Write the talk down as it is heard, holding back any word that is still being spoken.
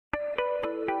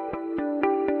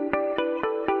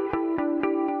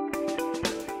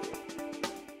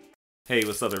Hey,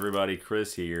 what's up everybody?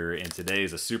 Chris here, and today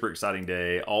is a super exciting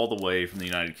day. All the way from the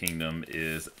United Kingdom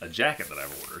is a jacket that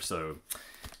I've ordered. So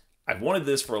I've wanted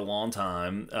this for a long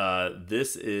time.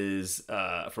 This is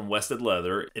from Wested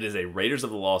Leather. It is a Raiders of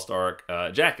the Lost Ark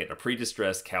jacket, a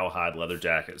pre-distressed cowhide leather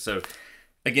jacket. So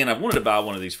again, I've wanted to buy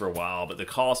one of these for a while, but the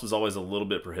cost was always a little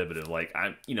bit prohibitive. Like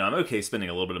I'm okay spending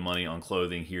a little bit of money on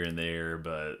clothing here and there,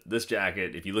 but this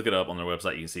jacket, if you look it up on their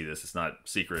website, you can see this. It's not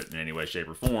secret in any way, shape,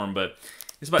 or form, but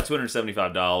it's about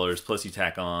 $275 plus you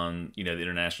tack on, the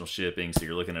international shipping, so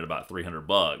you're looking at about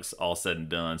 $300 all said and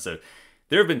done. So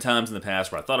there have been times in the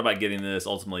past where I thought about getting this,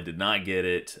 ultimately did not get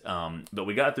it, but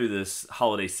we got through this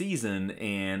holiday season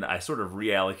and I sort of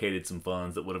reallocated some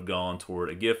funds that would have gone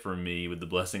toward a gift from me with the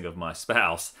blessing of my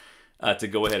spouse to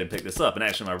go ahead and pick this up. And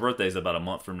actually my birthday is about a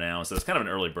month from now, so it's kind of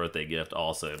an early birthday gift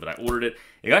also, but I ordered it.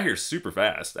 It got here super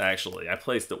fast, actually. I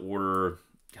placed the order,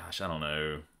 gosh, I don't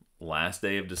know, last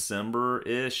day of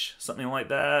December-ish, something like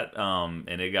that,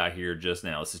 and it got here just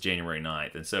now. This is January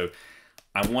 9th, and so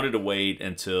I wanted to wait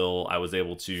until I was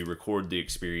able to record the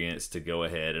experience to go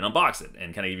ahead and unbox it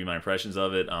and kind of give you my impressions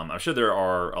of it. I'm sure there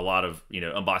are a lot of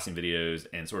unboxing videos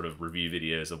and sort of review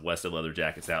videos of Wested Leather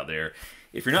jackets out there.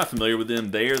 If you're not familiar with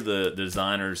them, they are the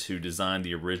designers who designed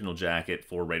the original jacket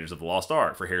for Raiders of the Lost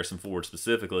Ark, for Harrison Ford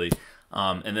specifically,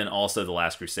 and then also The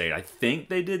Last Crusade. I think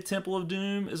they did Temple of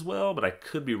Doom as well, but I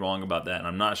could be wrong about that, and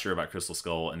I'm not sure about Crystal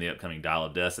Skull and the upcoming Dial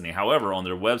of Destiny. However, on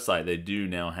their website, they do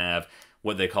now have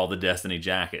what they call the Destiny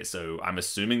jacket, so I'm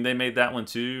assuming they made that one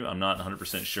too. I'm not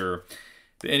 100% sure.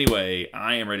 But anyway,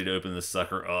 I am ready to open this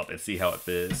sucker up and see how it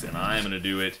fits, and I am going to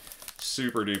do it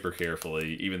super duper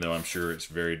carefully, even though I'm sure it's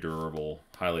very durable,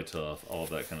 highly tough, all of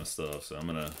that kind of stuff. So I'm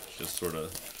going to just sort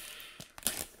of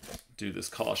do this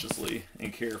cautiously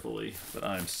and carefully, but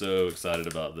I'm so excited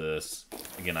about this.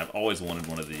 Again, I've always wanted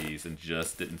one of these and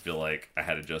just didn't feel like I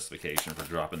had a justification for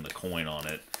dropping the coin on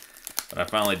it. But I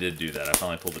finally did do that. I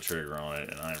finally pulled the trigger on it,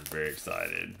 and I am very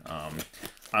excited.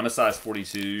 I'm a size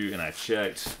 42, and I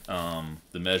checked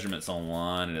the measurements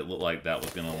online, and it looked like that was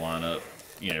going to line up,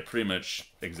 pretty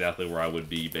much exactly where I would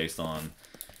be based on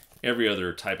every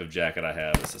other type of jacket I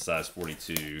have. It's a size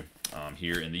 42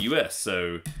 here in the U.S.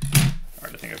 So, all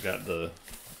right, I think I've got the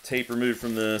tape removed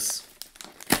from this.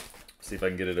 See if I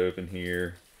can get it open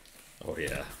here. Oh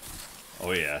yeah,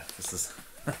 oh yeah. This is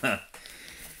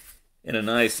in a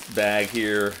nice bag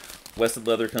here. Wested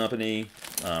Leather Company,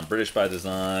 British by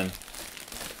design.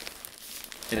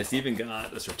 And it's even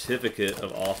got a certificate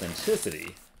of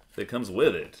authenticity that comes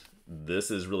with it.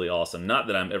 This is really awesome. Not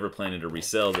that I'm ever planning to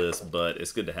resell this, but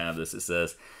it's good to have this. It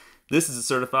says, "This is to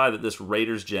certify that this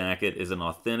Raiders jacket is an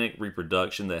authentic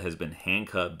reproduction that has been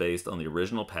hand-cut based on the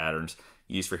original patterns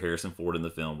used for Harrison Ford in the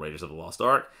film Raiders of the Lost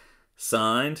Ark.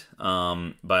 Signed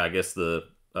by, I guess, the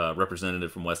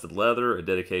representative from Wested Leather, a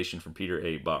dedication from Peter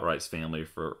A. Botright's family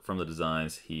from the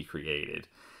designs he created.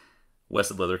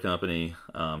 Wested Leather Company,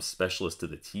 specialist to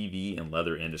the TV and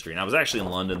leather industry." And I was actually in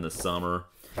London this summer,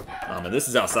 and this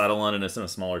is outside of London. It's in a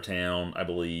smaller town, I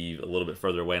believe, a little bit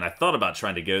further away. And I thought about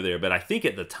trying to go there, but I think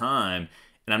at the time,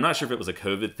 and I'm not sure if it was a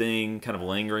COVID thing kind of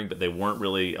lingering, but they weren't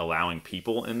really allowing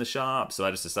people in the shop. So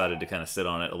I just decided to kind of sit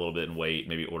on it a little bit and wait,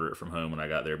 maybe order it from home when I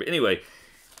got there. But anyway,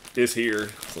 it's here,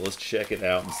 so let's check it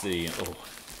out and see. Oh,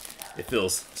 it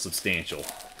feels substantial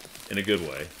in a good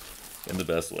way, in the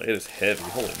best way. It is heavy,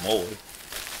 holy moly.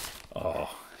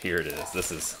 Oh, here it is.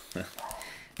 This is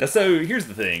now, so here's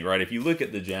the thing, right? If you look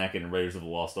at the jacket in Raiders of the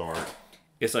Lost Ark,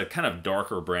 it's a kind of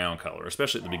darker brown color,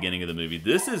 especially at the beginning of the movie.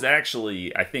 This is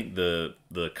actually, I think the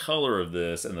color of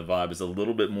this and the vibe is a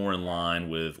little bit more in line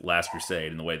with Last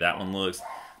Crusade and the way that one looks.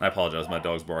 I apologize, my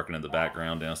dog's barking in the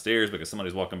background downstairs because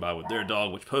somebody's walking by with their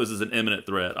dog, which poses an imminent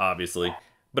threat, obviously.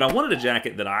 But I wanted a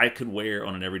jacket that I could wear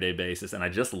on an everyday basis, and I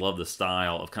just love the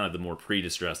style of kind of the more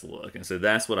pre-distressed look. And so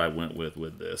that's what I went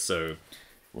with this. So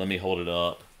let me hold it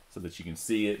up so that you can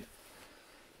see it.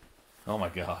 Oh my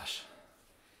gosh.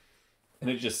 And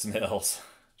it just smells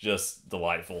just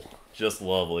delightful, just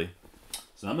lovely.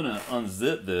 So I'm going to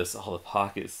unzip this, all the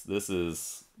pockets. This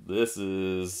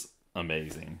is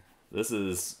amazing. This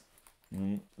is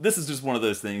just one of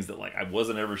those things that, like, I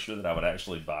wasn't ever sure that I would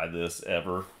actually buy this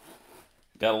ever.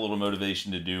 Got a little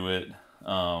motivation to do it.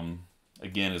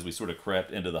 Again, as we sort of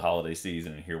crept into the holiday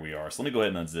season, and here we are. So let me go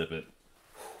ahead and unzip it.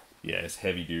 Yeah, it's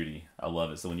heavy duty. I love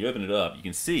it. So when you open it up, you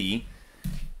can see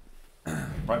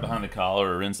right behind the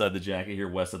collar or inside the jacket here,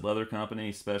 Wested Leather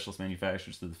Company, specialist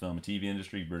manufacturers to the film and TV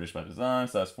industry, British by design,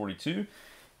 size 42. And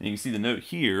you can see the note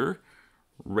here,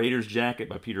 Raiders jacket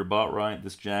by Peter Botright.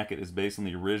 This jacket is based on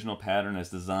the original pattern as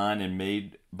designed and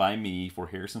made by me for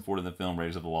Harrison Ford in the film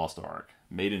Raiders of the Lost Ark.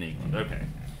 Made in England. Okay.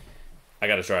 I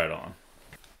got to try it on.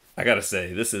 I gotta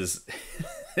say, this is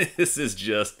this is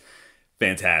just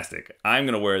fantastic. I'm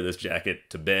gonna wear this jacket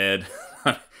to bed.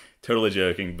 Totally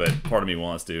joking, but part of me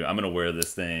wants to. I'm gonna wear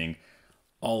this thing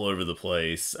all over the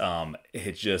place.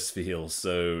 It just feels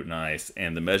so nice,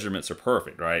 and the measurements are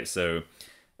perfect, right? So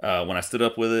when I stood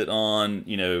up with it on,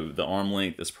 the arm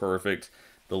length is perfect.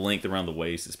 The length around the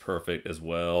waist is perfect as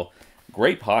well.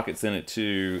 Great pockets in it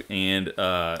too, and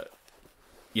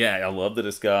yeah, I love that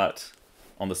it's got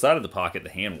on the side of the pocket the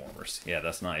hand warmers. Yeah,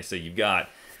 that's nice. So you've got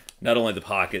not only the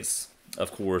pockets,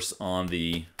 of course, on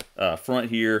the front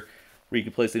here, where you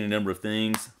can place any number of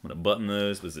things. I'm gonna button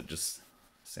those because it just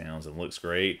sounds and looks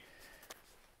great.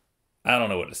 I don't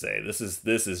know what to say. This is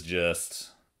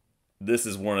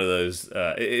one of those.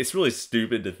 It's really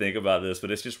stupid to think about this,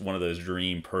 but it's just one of those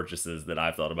dream purchases that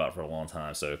I've thought about for a long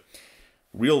time. So,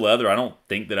 real leather. I don't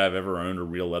think that I've ever owned a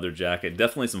real leather jacket.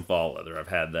 Definitely some fall leather. I've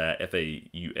had that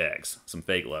FAUX, some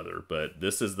fake leather, but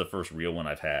this is the first real one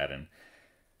I've had, and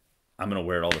I'm gonna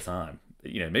wear it all the time.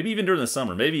 Maybe even during the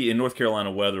summer. Maybe in North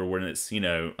Carolina weather when it's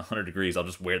 100 degrees, I'll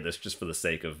just wear this just for the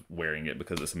sake of wearing it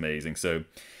because it's amazing. So.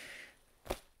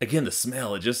 Again, the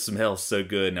smell, it just smells so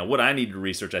good. Now, what I need to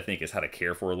research, I think, is how to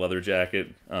care for a leather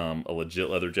jacket, a legit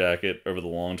leather jacket over the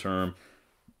long term.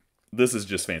 This is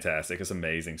just fantastic. It's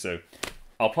amazing. So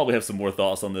I'll probably have some more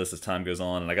thoughts on this as time goes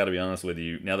on. And I got to be honest with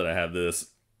you, now that I have this,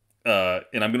 and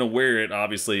I'm going to wear it,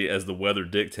 obviously, as the weather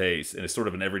dictates. And it's sort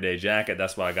of an everyday jacket.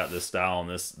 That's why I got this style and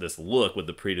this look with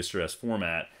the pre-distressed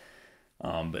format.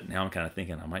 But now I'm kind of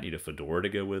thinking I might need a fedora to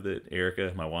go with it.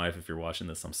 Erica, my wife, if you're watching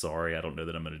this, I'm sorry. I don't know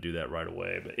that I'm going to do that right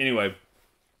away. But anyway,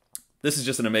 this is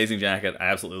just an amazing jacket. I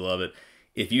absolutely love it.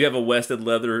 If you have a Wested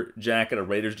leather jacket, a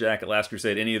Raiders jacket, Last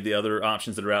Crusade, any of the other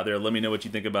options that are out there, let me know what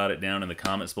you think about it down in the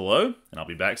comments below, and I'll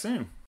be back soon.